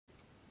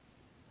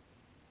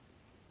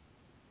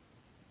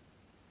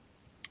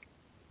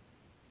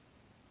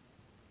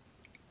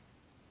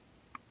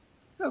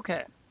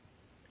Okay,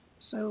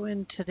 so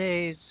in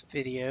today's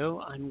video,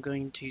 I'm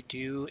going to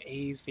do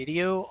a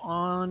video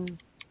on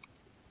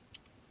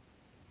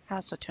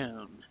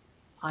acetone,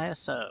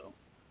 ISO.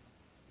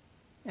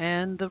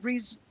 And the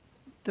reason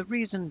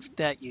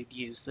that you'd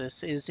use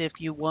this is if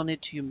you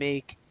wanted to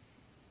make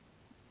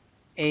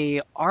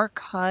a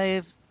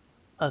archive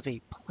of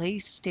a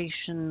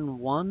PlayStation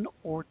 1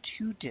 or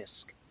 2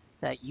 disc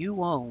that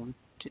you own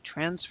to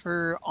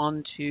transfer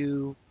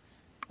onto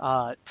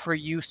for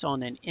use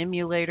on an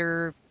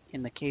emulator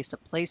in the case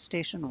of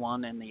PlayStation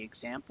 1 and the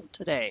example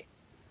today,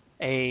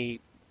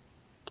 a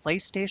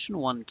PlayStation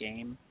 1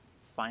 game,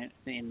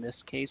 in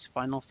this case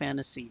Final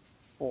Fantasy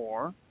IV,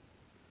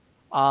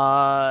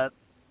 for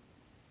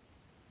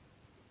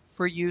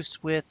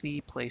use with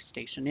the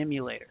PlayStation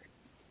emulator.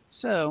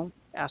 So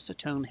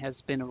acetone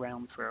has been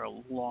around for a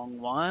long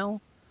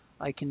while.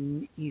 I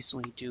can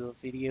easily do a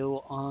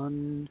video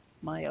on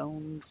my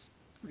own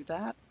for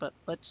that, but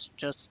let's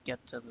just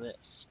get to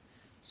this.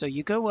 So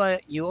you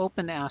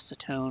open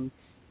acetone,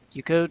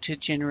 you go to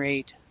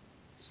generate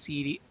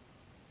CD,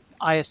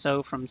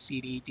 ISO from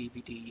CD,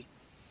 DVD,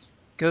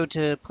 go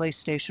to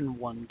PlayStation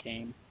 1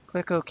 game,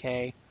 click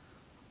OK.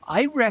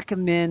 I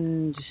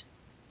recommend,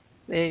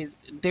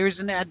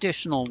 there's an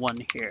additional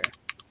one here,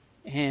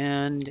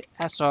 and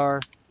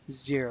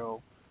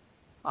SR0.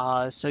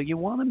 So you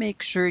want to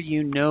make sure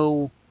you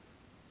know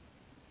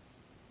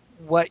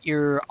what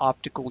your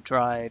optical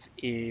drive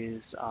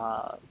is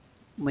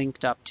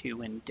linked up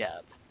to in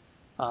dev,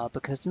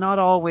 because not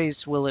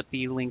always will it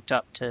be linked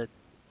up to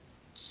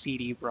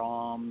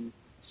CD-ROM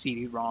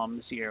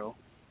 0.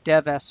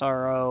 Dev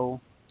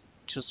SRO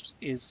just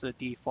is the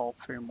default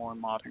for more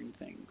modern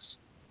things.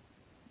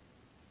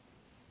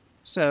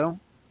 So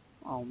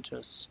I'll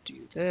just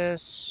do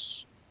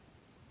this.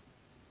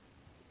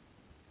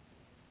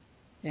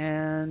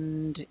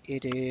 And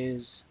it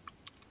is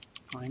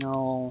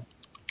Final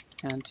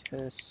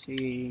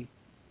Fantasy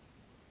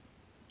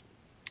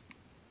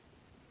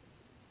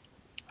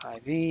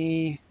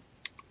IV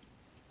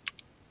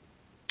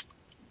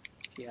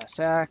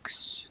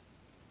PSX.ISO.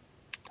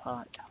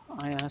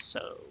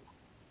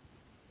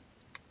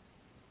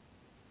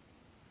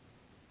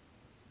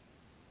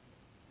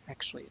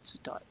 Actually, it's a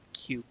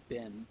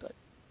 .qbin, but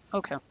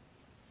okay.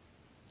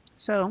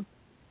 So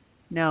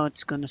now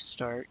it's going to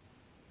start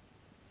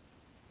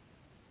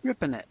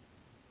ripping it.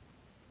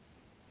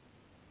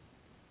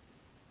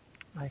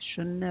 I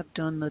shouldn't have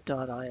done the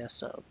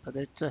 .iso, but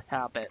it's a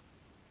habit.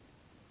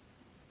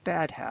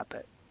 Bad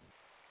habit.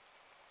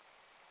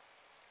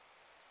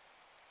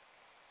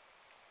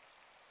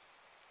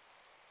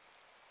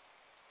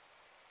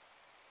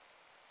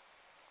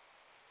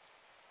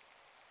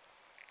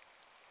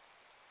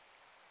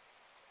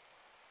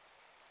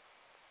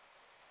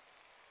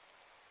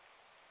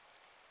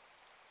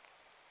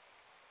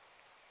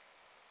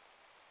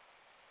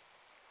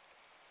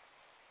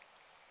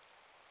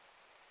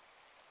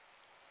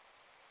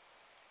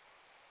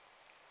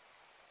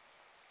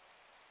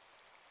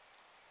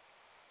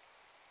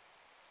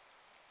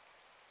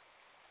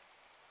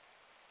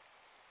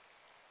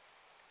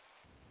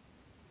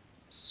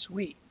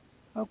 Sweet.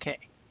 Okay,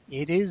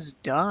 it is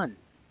done.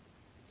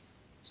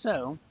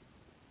 So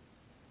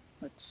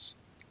let's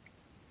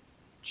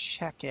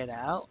check it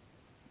out.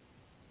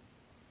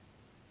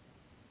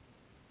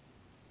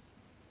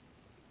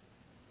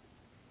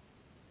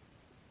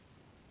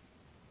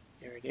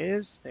 There it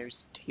is.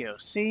 There's the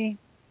TOC.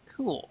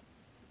 Cool.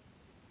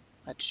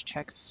 Let's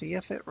check to see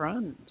if it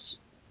runs.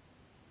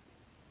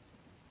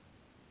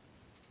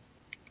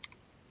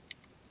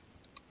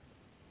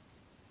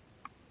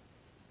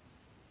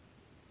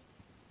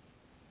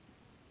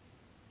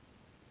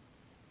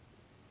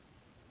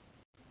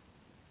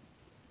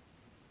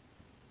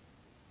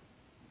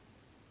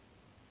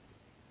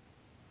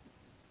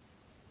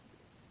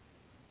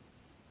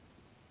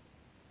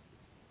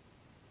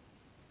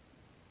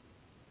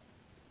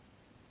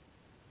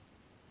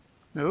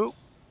 Nope.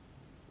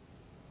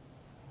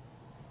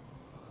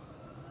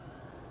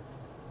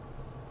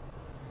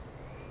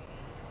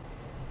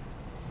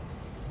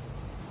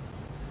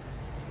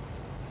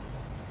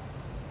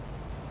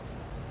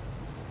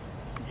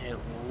 It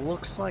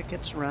looks like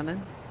it's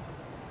running.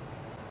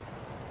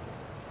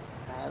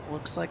 That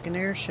looks like an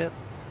airship.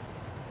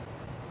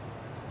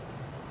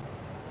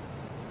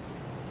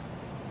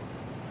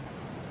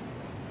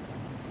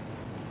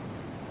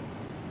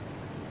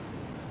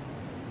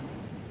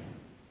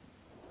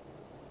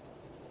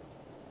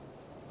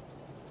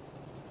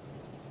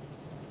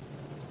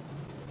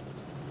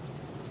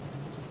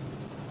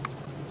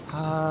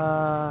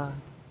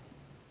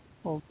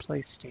 Old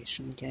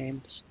PlayStation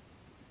games.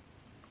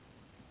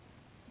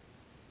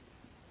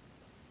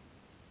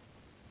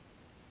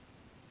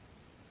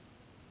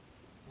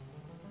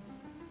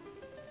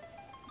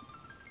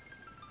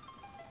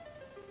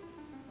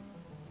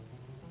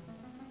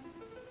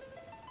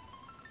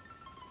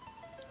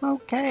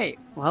 Okay,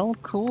 well,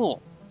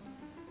 cool.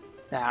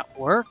 That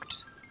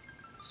worked.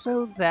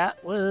 So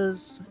that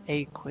was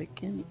a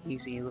quick and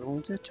easy little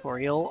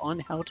tutorial on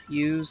how to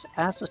use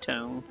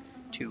acetone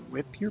to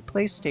rip your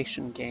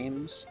PlayStation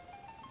games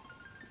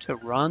to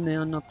run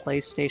on a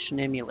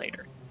PlayStation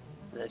emulator.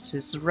 This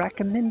is the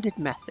recommended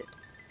method.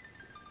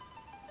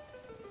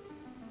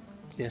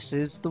 This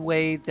is the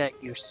way that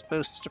you're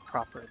supposed to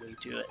properly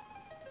do it.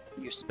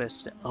 You're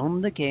supposed to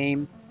own the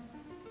game,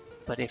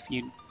 but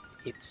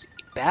it's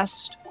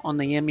best on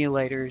the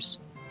emulators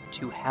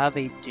to have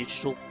a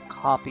digital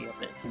copy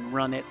of it and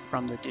run it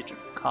from the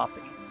digital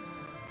copy.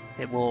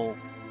 It will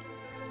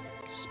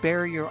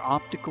spare your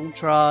optical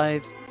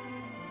drive,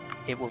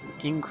 it will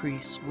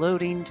increase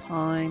loading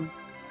time,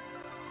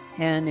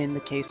 and in the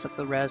case of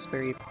the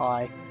Raspberry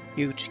Pi,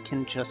 you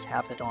can just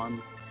have it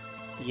on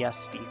the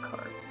SD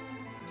card.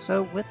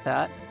 So with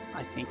that,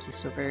 I thank you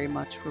so very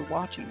much for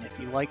watching. If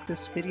you like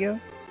this video,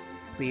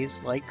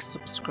 please like,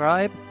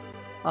 subscribe.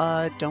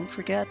 Don't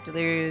forget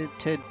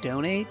to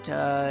donate.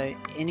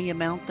 Any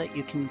amount that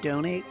you can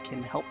donate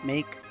can help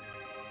make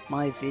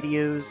my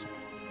videos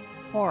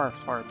far,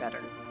 far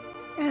better,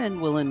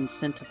 and will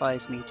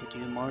incentivize me to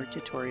do more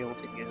tutorial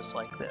videos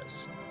like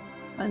this.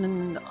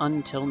 And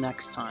until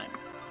next time,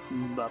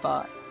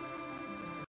 bye-bye.